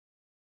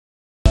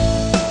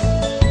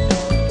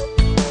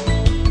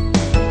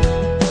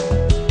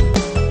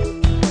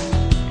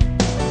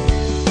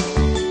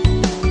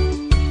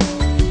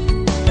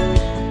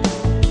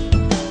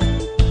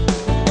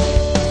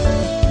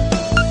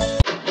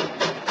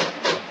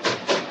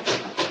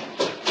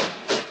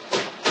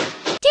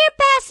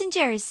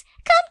passengers,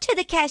 come to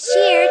the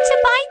cashier to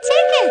buy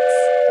tickets.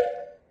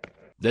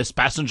 This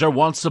passenger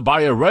wants to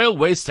buy a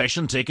railway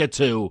station ticket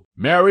to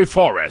Mary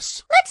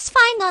Forest. Let's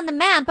find on the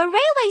map a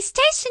railway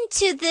station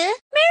to the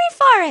Mary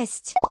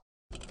Forest.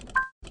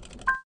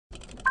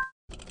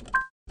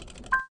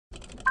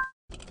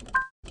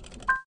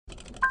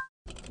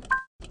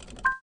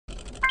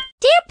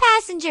 Dear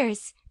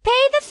passengers, pay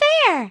the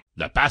fare.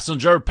 The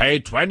passenger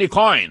paid 20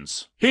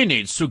 coins. He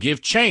needs to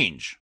give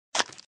change.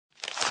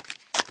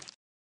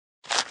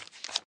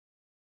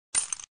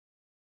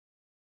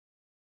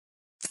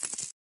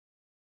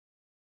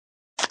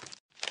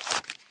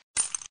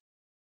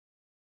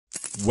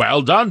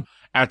 Well done.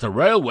 At the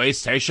railway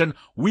station,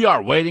 we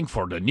are waiting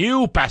for the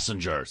new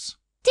passengers.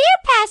 Dear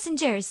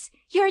passengers,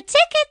 your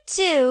ticket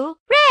to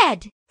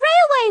Red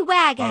Railway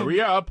Wagon. Hurry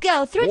up.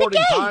 Go through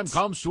Boarding the gate. time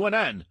comes to an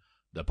end.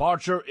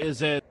 Departure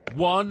is at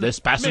 1 This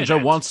passenger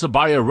wants to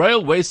buy a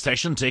railway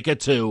station ticket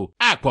to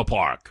Aqua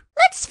Park.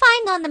 Let's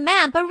find on the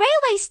map a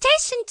railway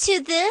station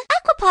to the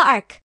Aqua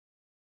Park.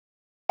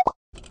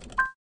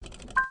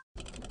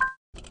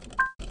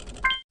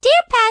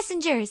 Dear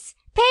passengers,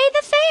 pay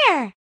the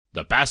fare.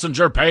 The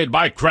passenger paid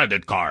by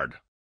credit card.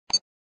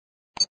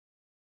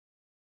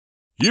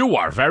 You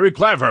are very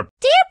clever.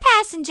 Dear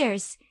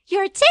passengers,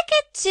 your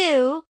ticket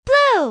to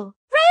Blue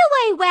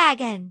Railway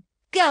Wagon.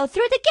 Go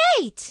through the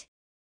gate.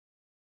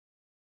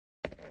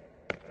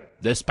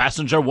 This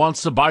passenger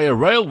wants to buy a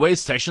railway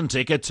station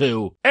ticket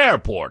to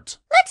Airport.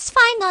 Let's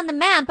find on the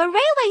map a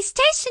railway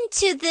station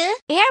to the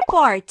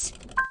airport.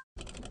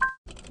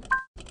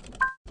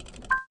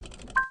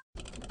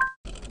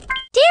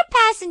 Dear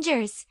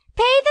passengers,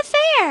 pay the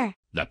fare.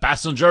 The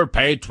passenger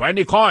paid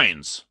 20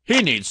 coins.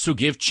 He needs to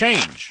give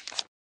change.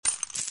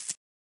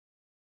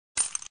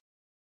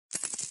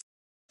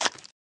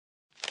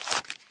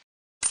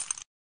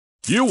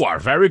 You are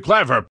very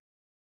clever.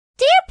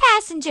 Dear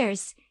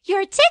passengers,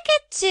 your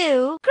ticket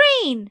to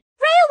Green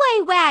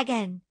Railway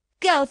Wagon.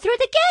 Go through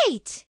the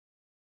gate.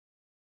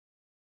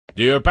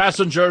 Dear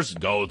passengers,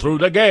 go through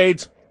the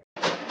gate.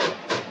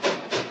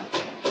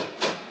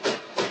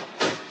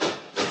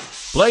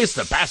 Place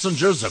the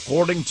passengers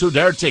according to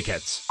their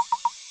tickets.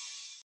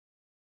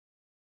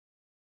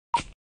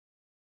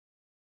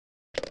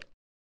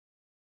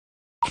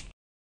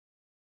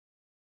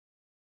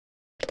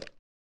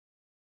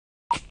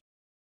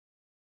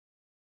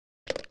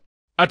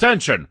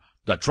 Attention!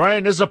 The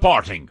train is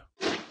departing.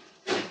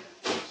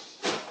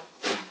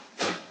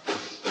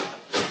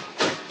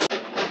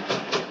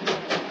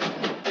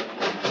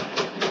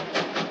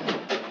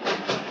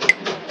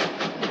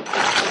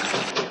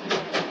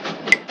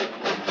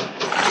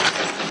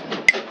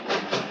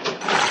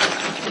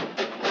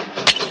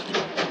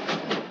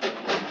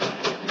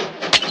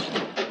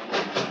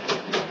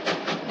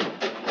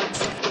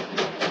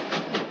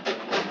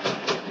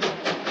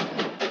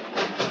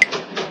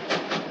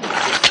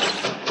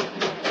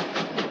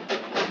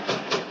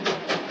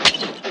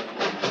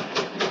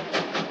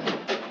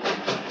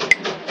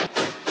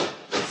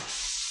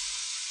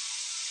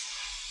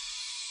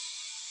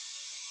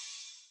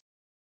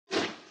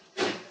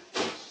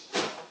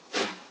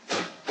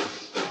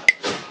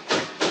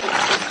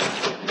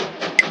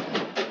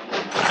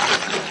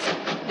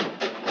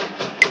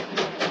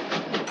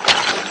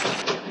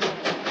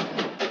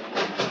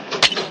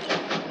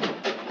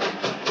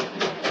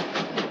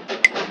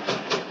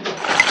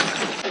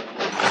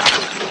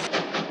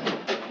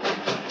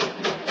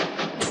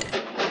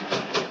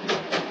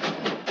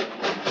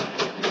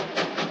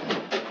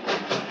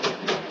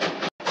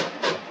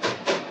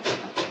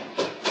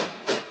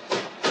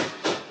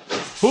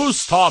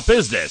 Whose stop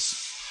is this?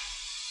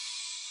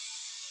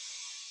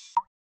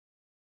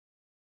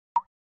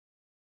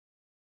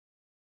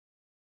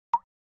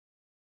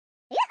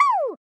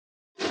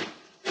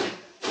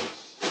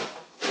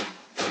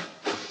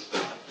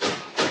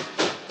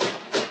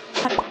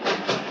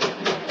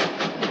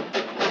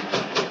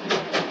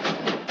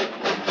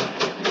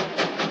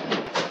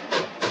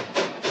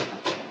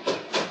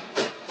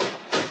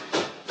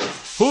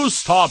 Whose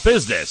stop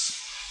is this?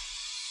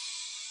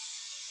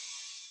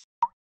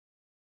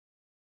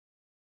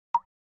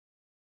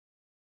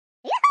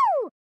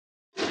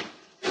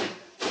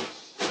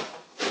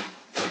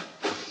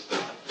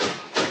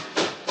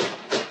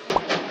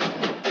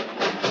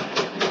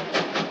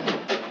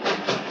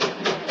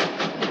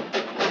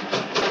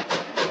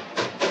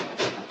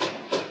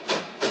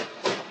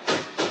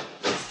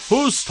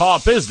 Whose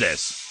stop is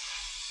this?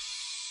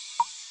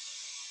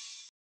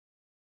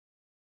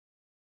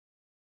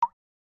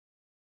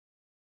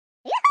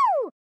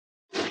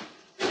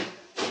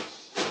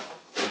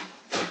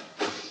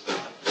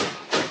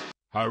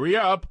 Hurry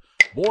up!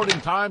 Boarding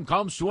time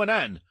comes to an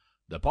end.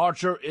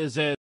 Departure is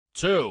in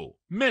 2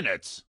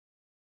 minutes.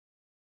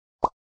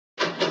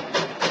 Dear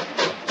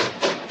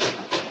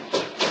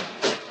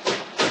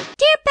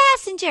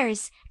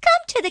passengers,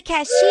 come to the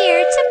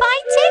cashier to buy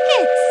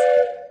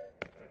tickets.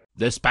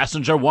 This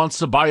passenger wants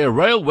to buy a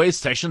railway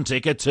station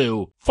ticket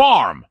to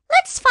Farm.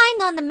 Let's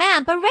find on the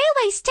map a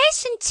railway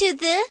station to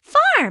the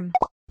farm.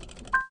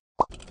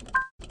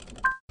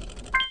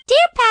 Dear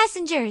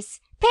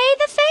passengers, pay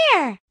the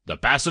fare. The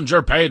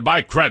passenger paid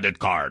by credit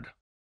card.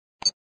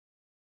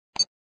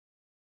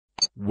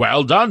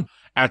 Well done.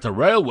 At the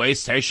railway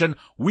station,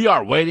 we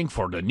are waiting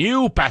for the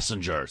new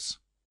passengers.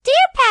 Dear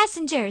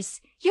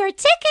passengers, your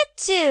ticket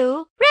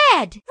to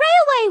red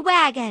railway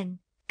wagon.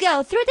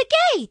 Go through the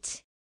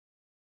gate.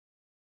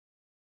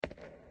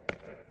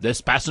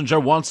 This passenger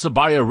wants to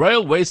buy a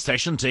railway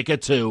station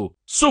ticket to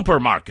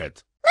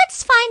supermarket.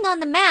 Let's find on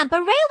the map a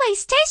railway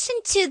station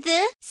to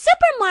the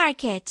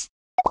supermarket.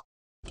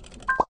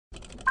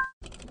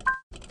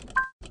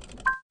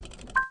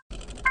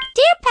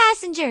 Dear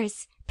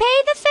passengers,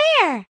 pay the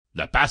fare.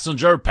 The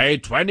passenger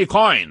paid 20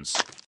 coins.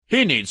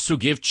 He needs to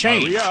give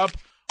change. Hurry up.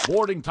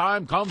 Boarding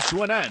time comes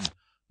to an end.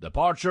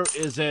 Departure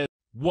is at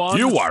 1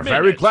 You are minute.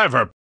 Very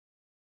clever.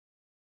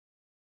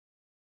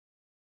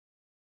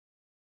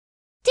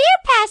 Dear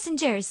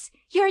passengers,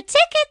 your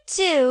ticket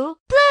to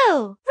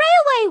blue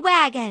railway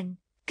wagon.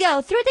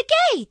 Go through the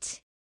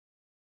gate.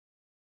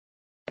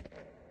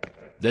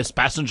 This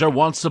passenger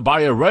wants to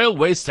buy a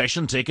railway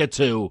station ticket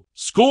to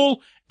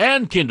school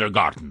and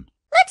kindergarten.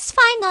 Let's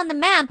find on the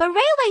map a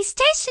railway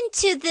station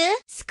to the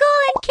school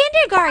and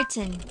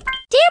kindergarten.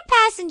 Dear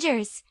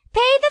passengers, pay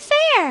the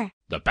fare.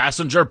 The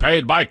passenger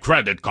paid by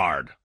credit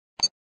card.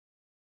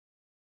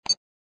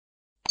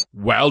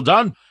 Well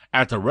done.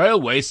 At the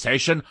railway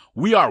station,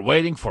 we are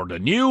waiting for the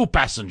new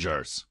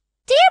passengers.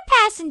 Dear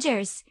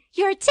passengers,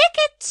 your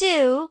ticket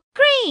to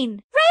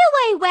green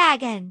railway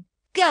wagon.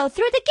 Go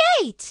through the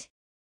gate.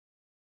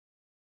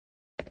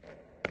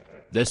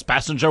 This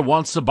passenger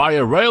wants to buy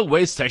a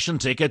railway station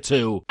ticket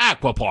to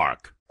Aqua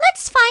Park.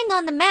 Let's find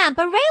on the map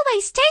a railway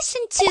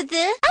station to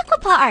the Aqua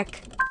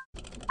Park.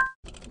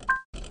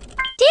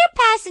 Dear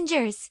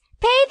passengers,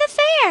 pay the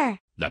fare.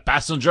 The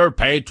passenger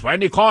paid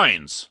 20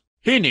 coins.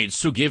 He needs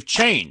to give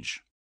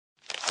change.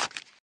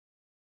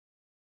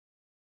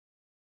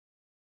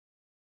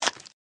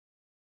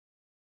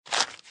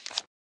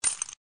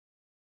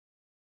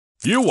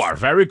 You are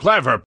very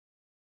clever.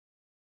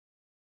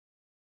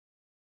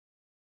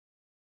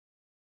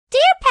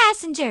 Dear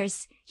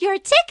passengers, your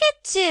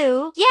ticket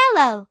to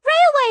yellow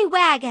railway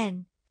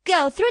wagon.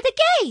 Go through the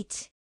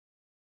gate.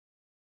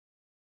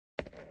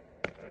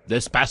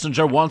 This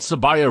passenger wants to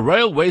buy a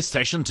railway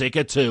station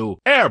ticket to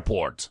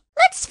airport.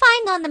 Let's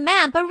find on the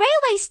map a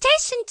railway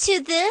station to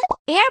the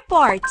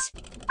airport.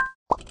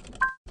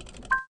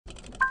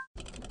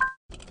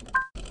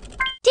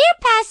 Dear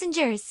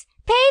passengers,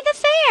 pay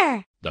the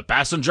fare. The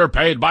passenger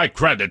paid by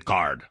credit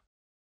card.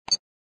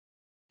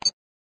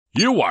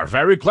 You are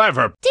very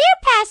clever. Dear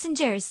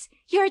passengers,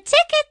 your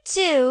ticket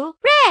to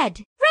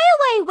red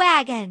railway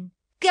wagon.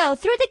 Go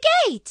through the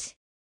gate.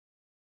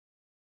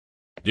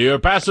 Dear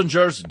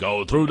passengers,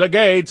 go through the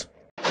gate.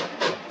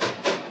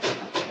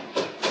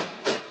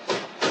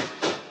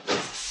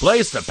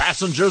 Place the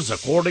passengers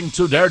according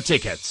to their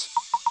tickets.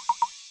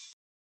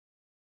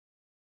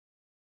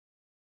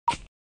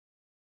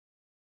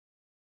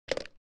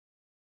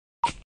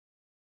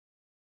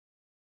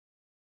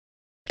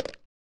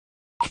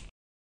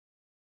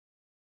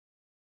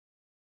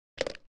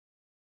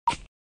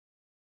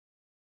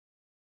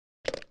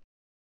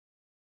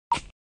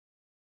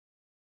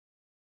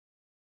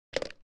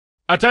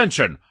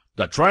 Attention!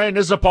 The train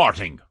is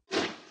departing.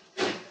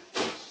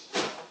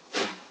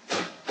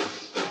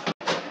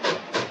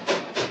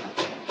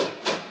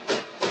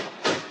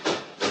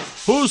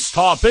 Whose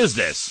stop is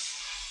this?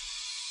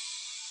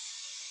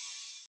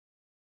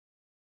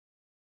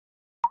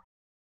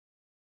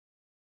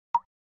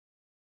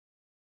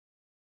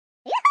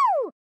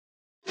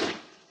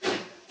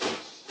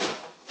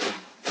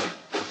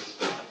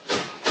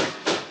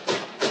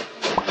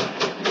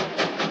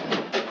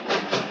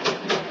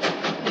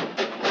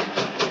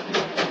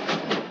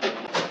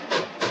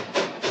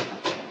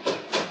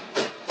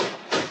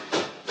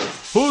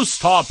 Whose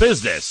stop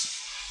is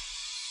this?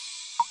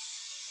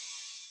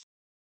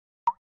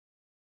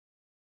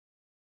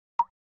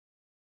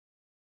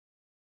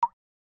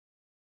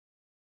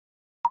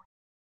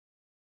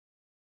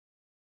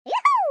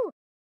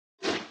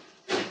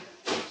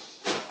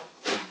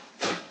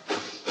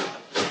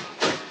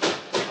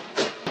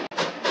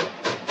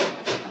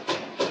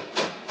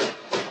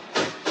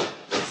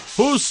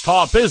 Whose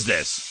stop is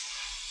this?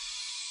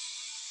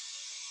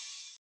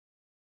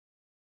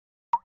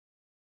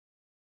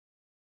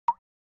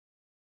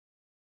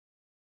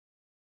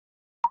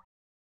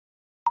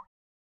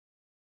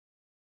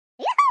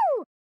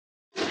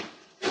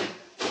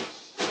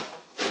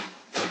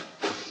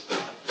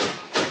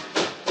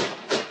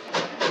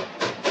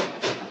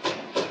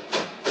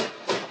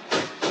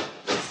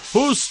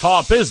 Whose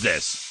stop is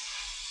this?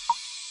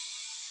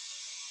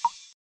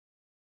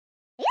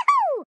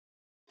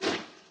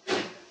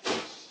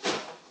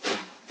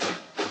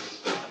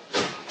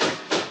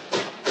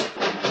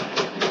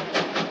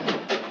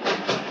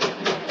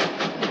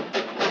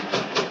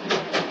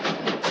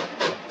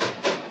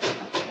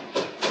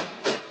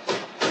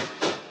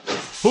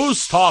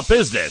 Whose stop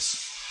is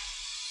this?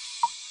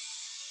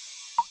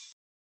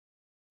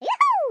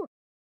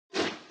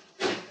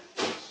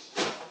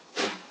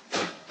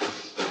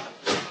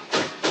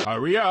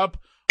 Hurry up.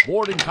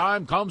 Boarding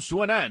time comes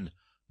to an end.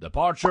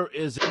 Departure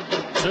is in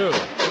 2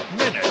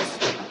 minutes.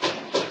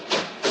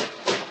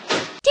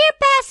 Dear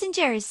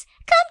passengers,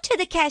 come to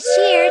the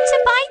cashier to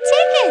buy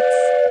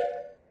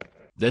tickets.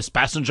 This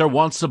passenger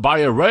wants to buy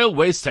a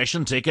railway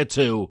station ticket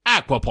to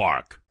Aqua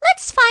Park.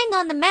 Let's find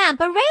on the map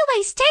a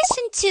railway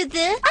station to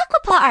the Aqua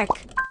Park.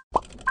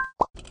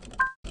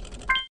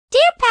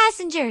 Dear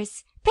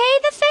passengers, pay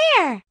the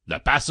fare. The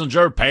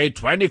passenger paid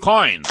 20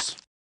 coins.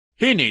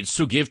 He needs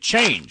to give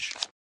change.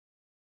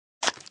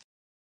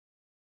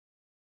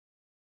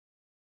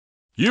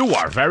 You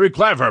are very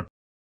clever.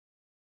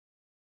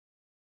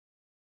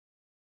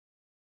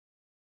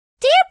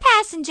 Dear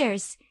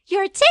passengers,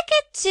 your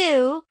ticket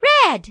to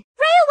Red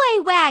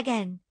Railway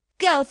Wagon.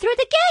 Go through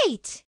the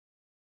gate.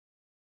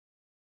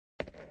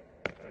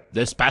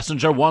 This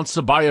passenger wants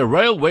to buy a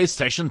railway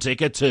station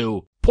ticket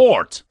to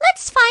Port.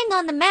 Let's find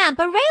on the map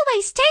a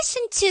railway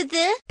station to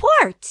the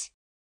port.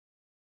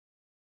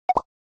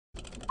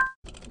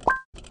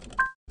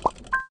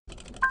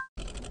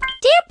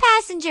 Dear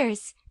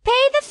passengers,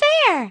 pay the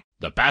fare.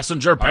 The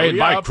passenger paid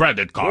by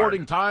credit card.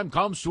 Boarding time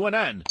comes to an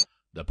end.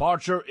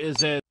 Departure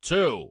is in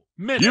 2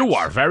 minutes. You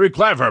are very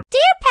clever.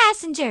 Dear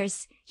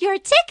passengers, your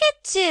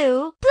ticket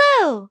to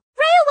Blue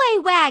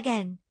Railway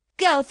Wagon.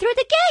 Go through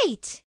the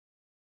gate.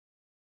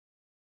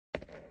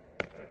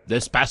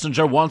 This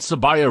passenger wants to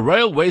buy a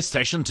railway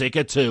station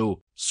ticket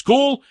to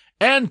school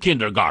and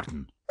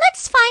kindergarten.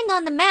 Let's find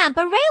on the map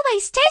a railway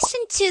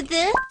station to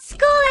the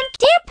school and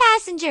dear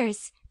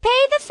passengers, pay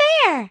the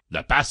fare.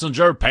 The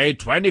passenger paid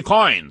 20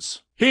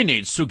 coins. He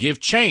needs to give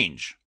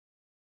change.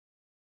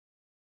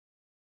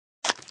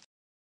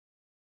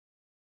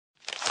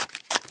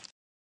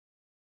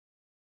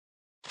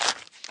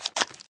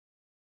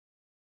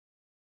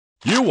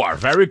 You are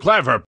very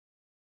clever.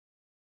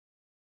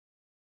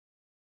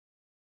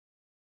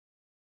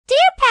 Dear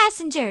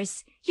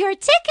passengers, your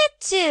ticket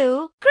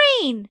to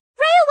Green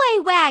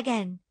Railway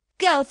Wagon.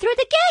 Go through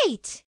the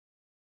gate.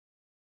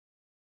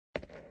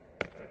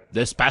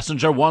 This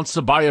passenger wants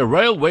to buy a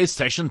railway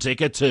station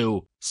ticket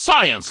to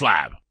Science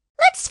Lab.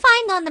 Let's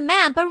find on the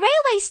map a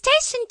railway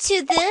station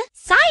to the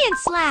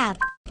Science Lab.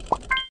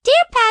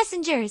 Dear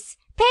passengers,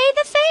 pay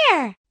the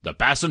fare. The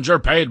passenger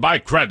paid by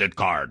credit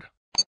card.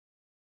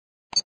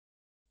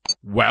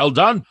 Well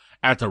done.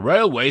 At the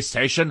railway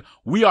station,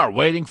 we are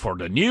waiting for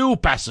the new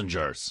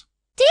passengers.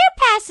 Dear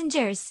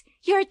passengers,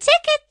 your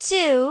ticket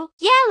to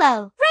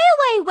Yellow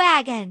Railway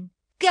Wagon.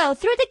 Go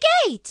through the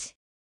gate.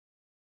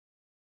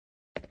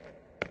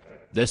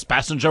 This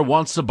passenger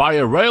wants to buy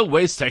a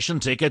railway station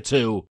ticket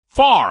to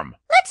Farm.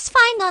 Let's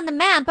find on the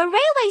map a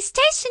railway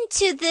station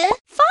to the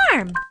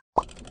farm.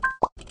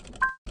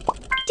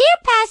 Dear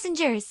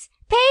passengers,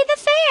 pay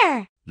the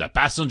fare. The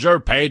passenger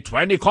paid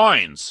 20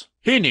 coins.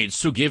 He needs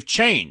to give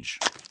change.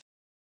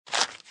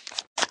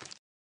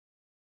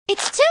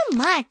 It's too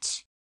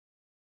much.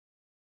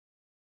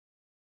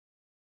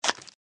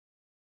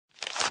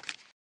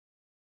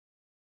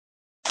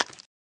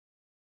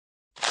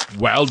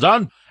 Well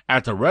done.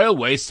 At the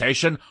railway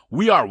station,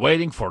 we are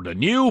waiting for the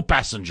new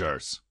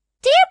passengers.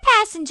 Dear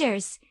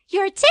passengers,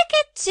 your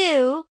ticket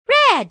to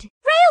Red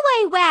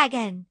Railway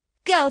Wagon.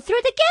 Go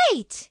through the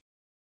gate.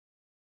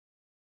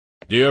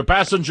 Dear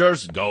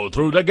passengers, go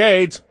through the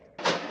gate.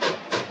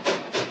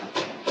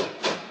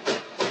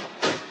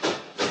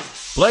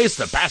 Place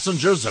the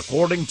passengers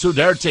according to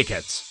their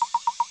tickets.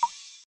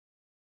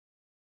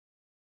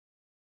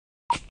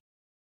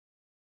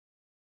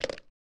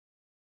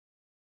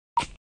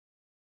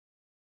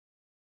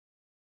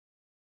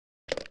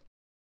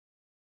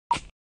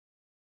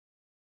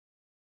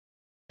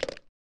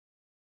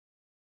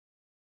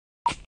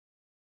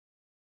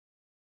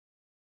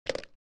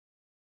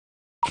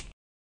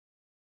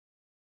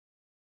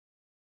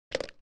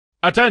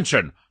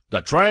 Attention!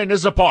 The train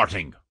is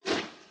departing.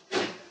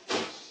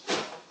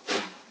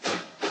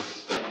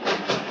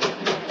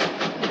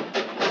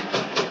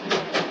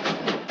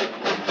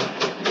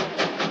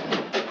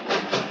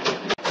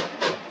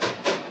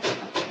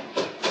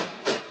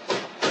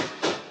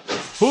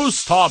 Whose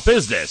stop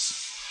is this?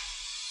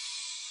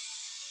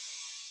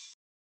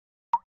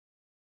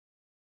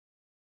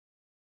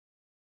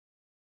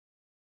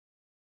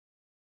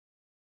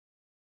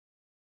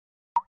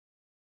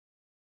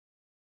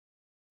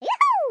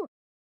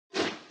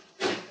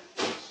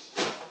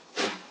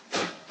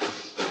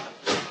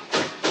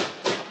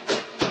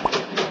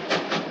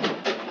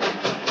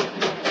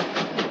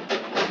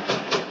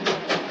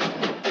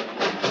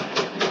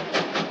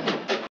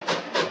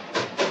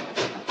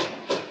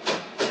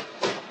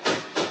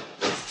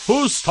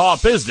 Whose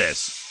stop is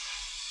this?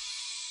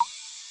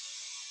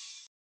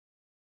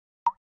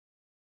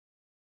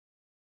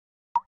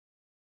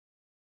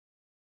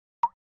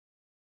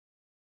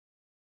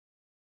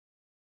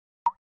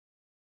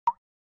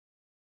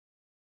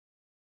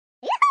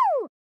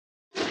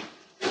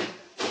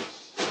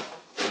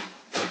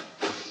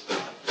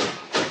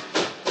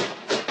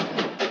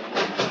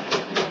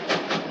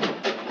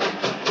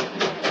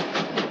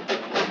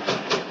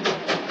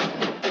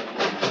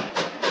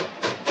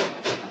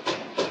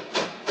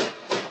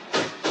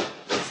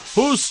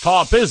 Whose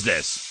stop is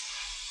this?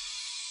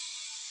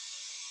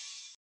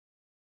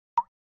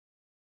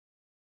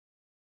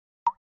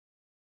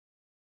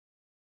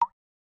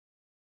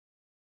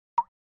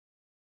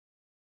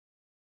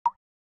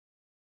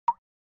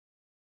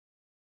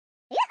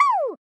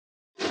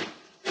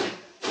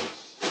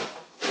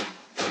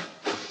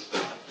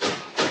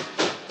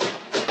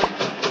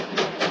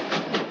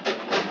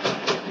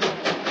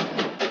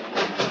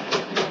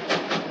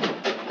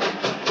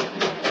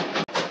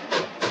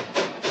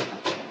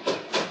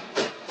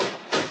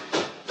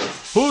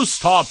 Whose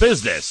stop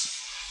is this?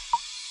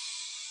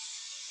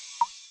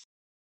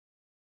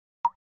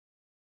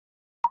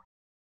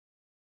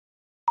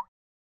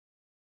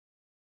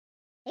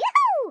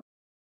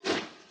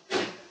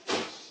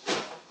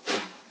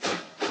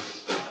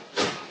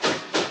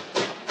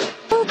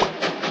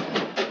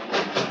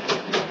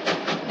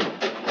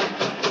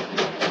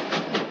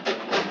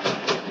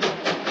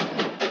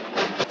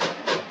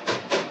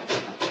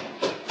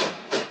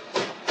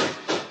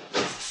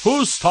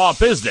 Whose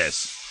stop is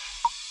this?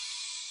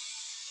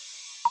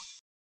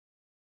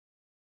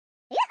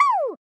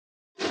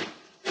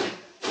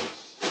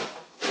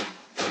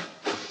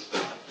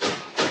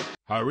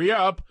 Hurry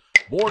up!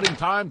 Boarding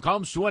time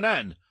comes to an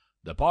end.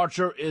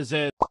 Departure is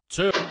in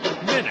 2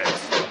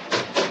 minutes.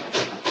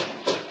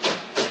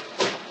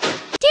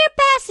 Dear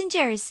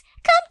passengers,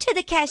 come to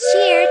the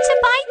cashier to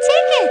buy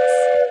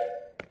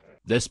tickets.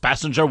 This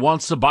passenger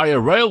wants to buy a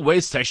railway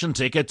station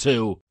ticket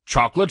to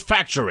Chocolate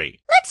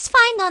Factory. Let's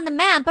find on the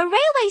map a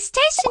railway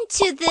station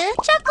to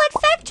the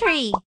chocolate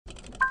factory.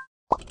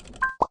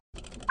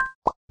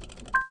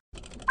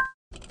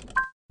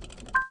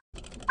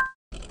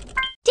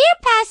 Dear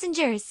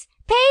passengers,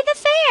 pay the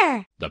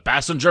fare. The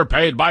passenger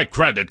paid by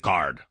credit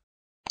card.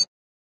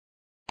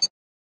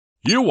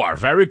 You are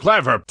very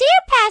clever. Dear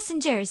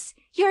passengers,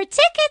 your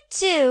ticket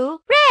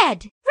to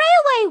Red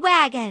Railway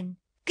Wagon.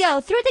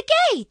 Go through the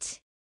gate.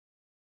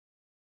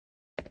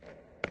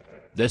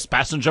 This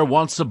passenger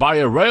wants to buy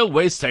a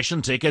railway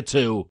station ticket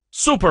to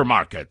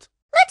Supermarket.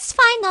 Let's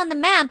find on the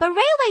map a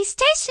railway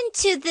station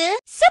to the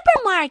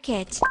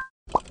supermarket.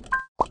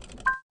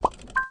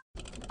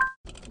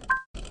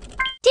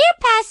 Dear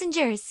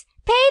passengers,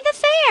 pay the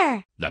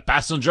fare. The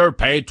passenger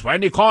paid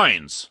 20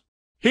 coins.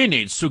 He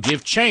needs to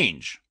give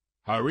change.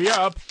 Hurry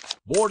up.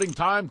 Boarding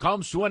time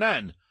comes to an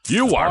end.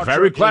 You are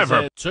very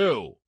clever.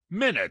 2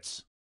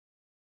 minutes.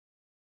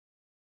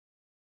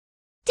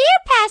 Dear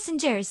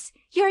passengers,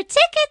 your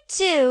ticket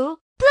to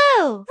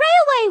Blue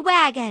Railway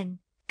Wagon.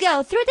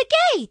 Go through the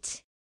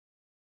gate.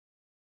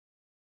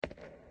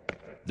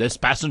 This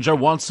passenger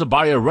wants to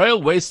buy a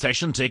railway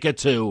station ticket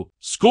to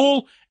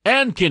school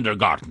and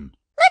kindergarten.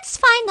 Let's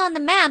find on the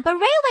map a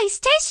railway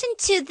station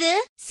to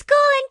the school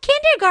and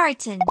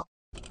kindergarten.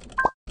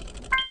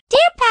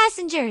 Dear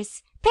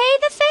passengers, pay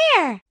the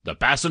fare. The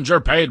passenger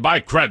paid by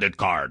credit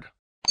card.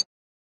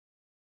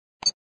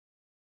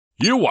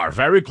 You are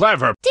very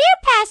clever. Dear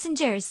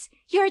passengers,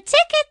 your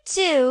ticket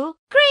to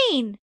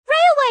Green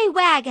Railway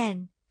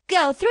Wagon.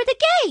 Go through the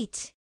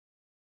gate.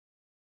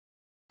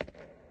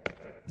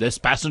 This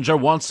passenger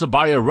wants to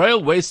buy a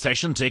railway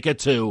station ticket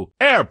to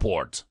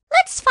airport.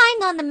 Let's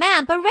find on the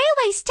map a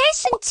railway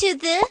station to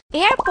the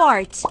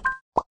airport.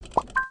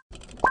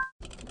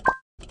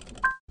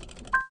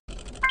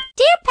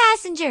 Dear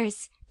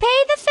passengers,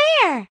 pay the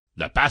fare.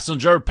 The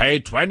passenger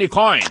paid 20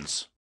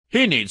 coins.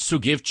 He needs to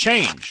give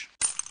change.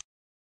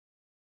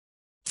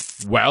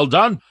 Well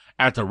done.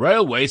 At the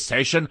railway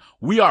station,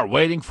 we are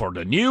waiting for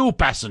the new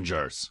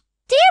passengers.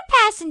 Dear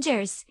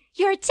passengers,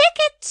 your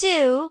ticket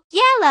to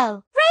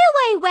Yellow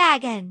Railway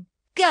Wagon.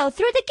 Go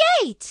through the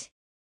gate.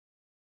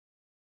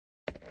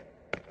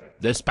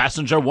 This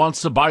passenger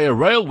wants to buy a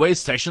railway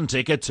station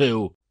ticket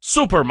to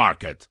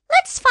Supermarket.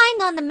 Let's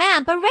find on the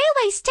map a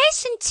railway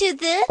station to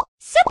the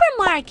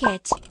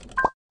supermarket.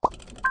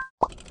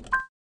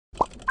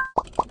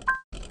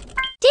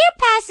 Dear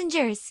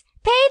passengers,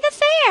 pay the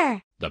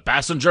fare. The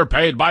passenger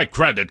paid by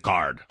credit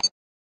card.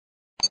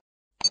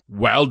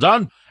 Well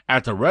done.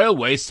 At the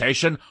railway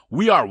station,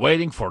 we are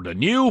waiting for the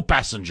new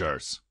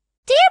passengers.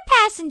 Dear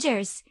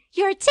passengers,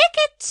 your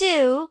ticket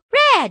to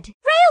Red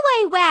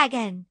Railway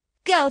Wagon.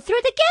 Go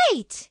through the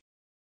gate.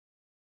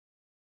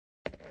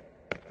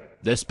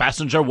 This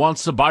passenger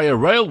wants to buy a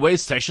railway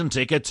station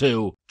ticket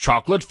to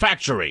Chocolate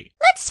Factory.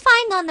 Let's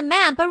find on the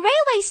map a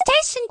railway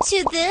station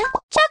to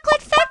the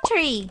chocolate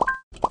factory.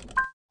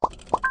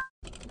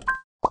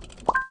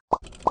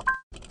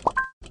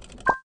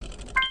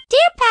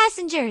 Dear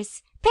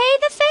passengers, pay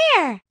the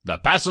fare. The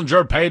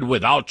passenger paid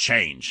without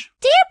change.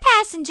 Dear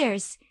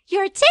passengers,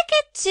 your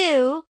ticket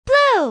to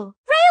Blue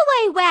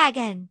Railway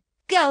Wagon.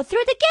 Go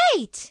through the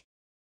gate.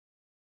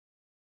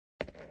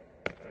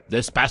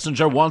 This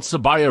passenger wants to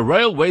buy a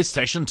railway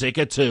station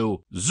ticket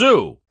to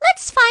Zoo.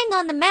 Let's find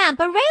on the map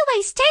a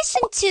railway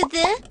station to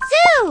the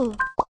zoo.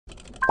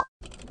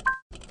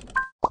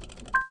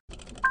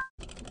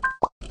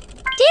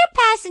 Dear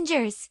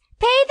passengers,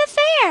 pay the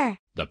fare.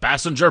 The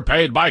passenger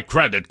paid by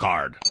credit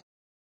card.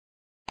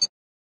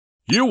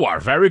 You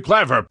are very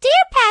clever. Dear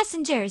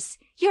passengers,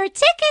 your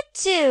ticket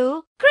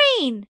to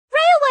Green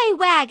Railway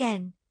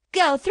wagon,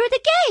 go through the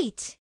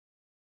gate.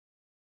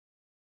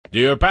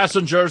 Dear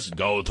passengers,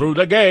 go through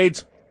the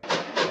gate.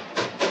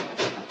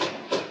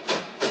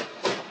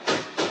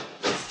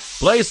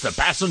 Place the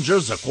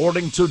passengers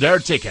according to their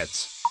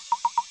tickets.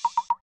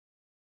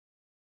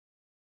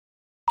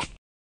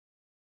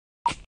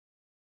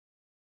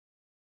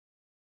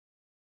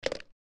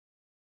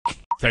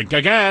 Think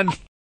again.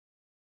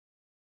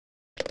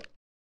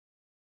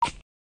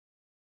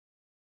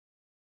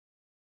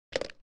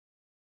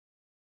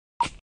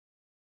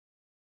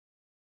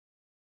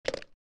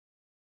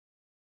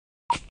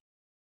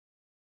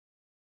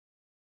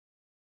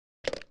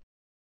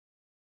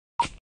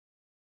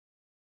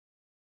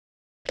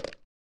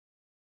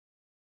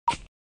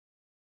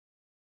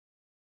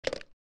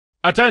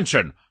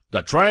 Attention!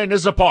 The train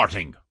is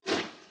departing.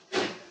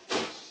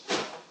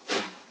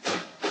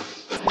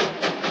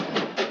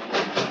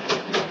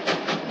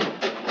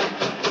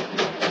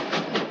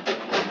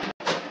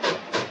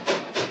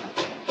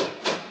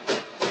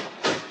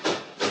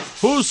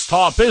 Whose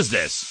stop is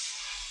this?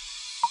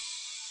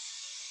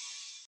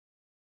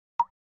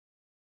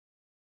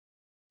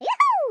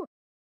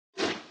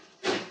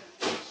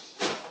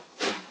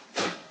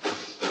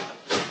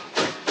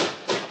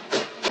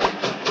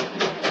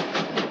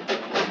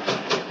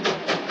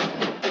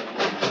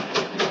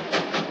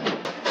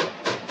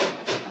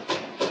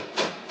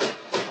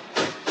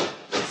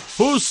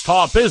 Whose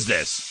stop is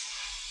this?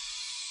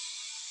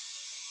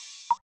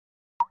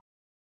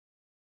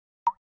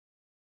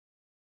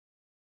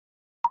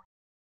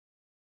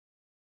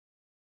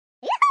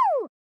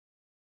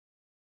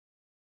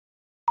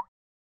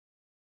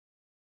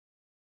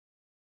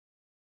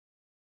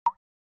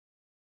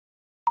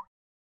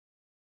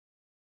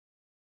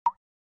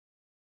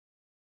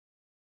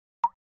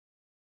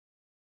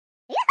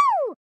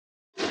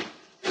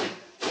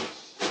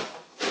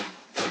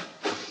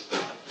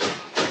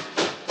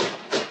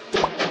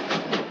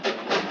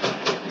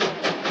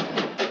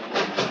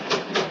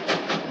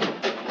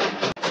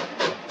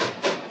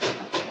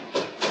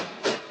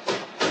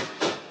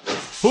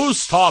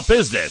 Whose stop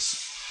is this?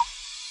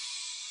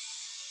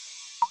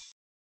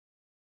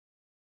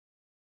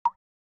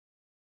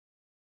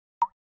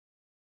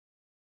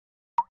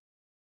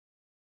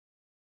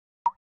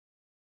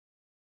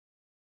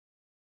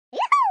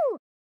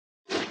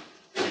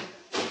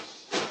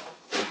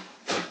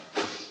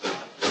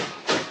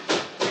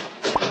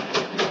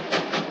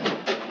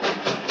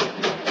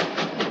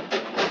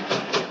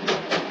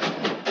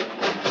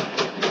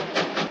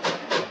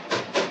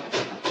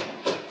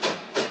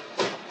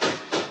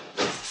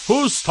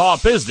 Whose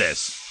stop is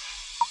this?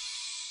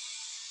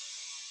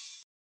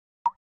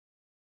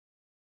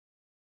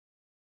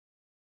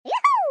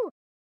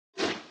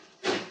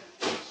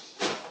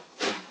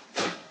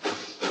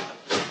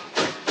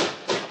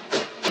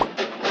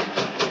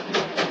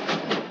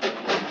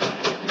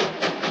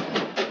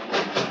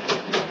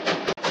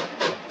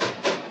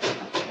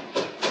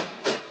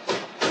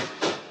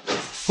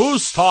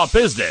 Whose stop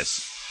is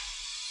this?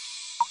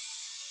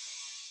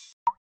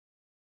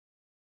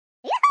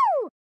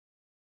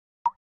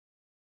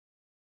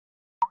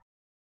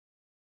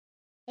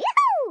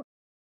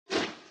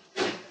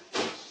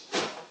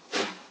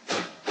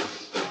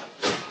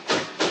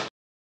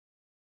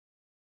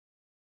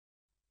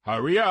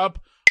 Hurry up!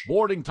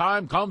 Boarding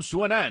time comes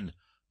to an end.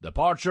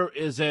 Departure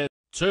is in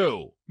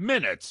 2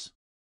 minutes.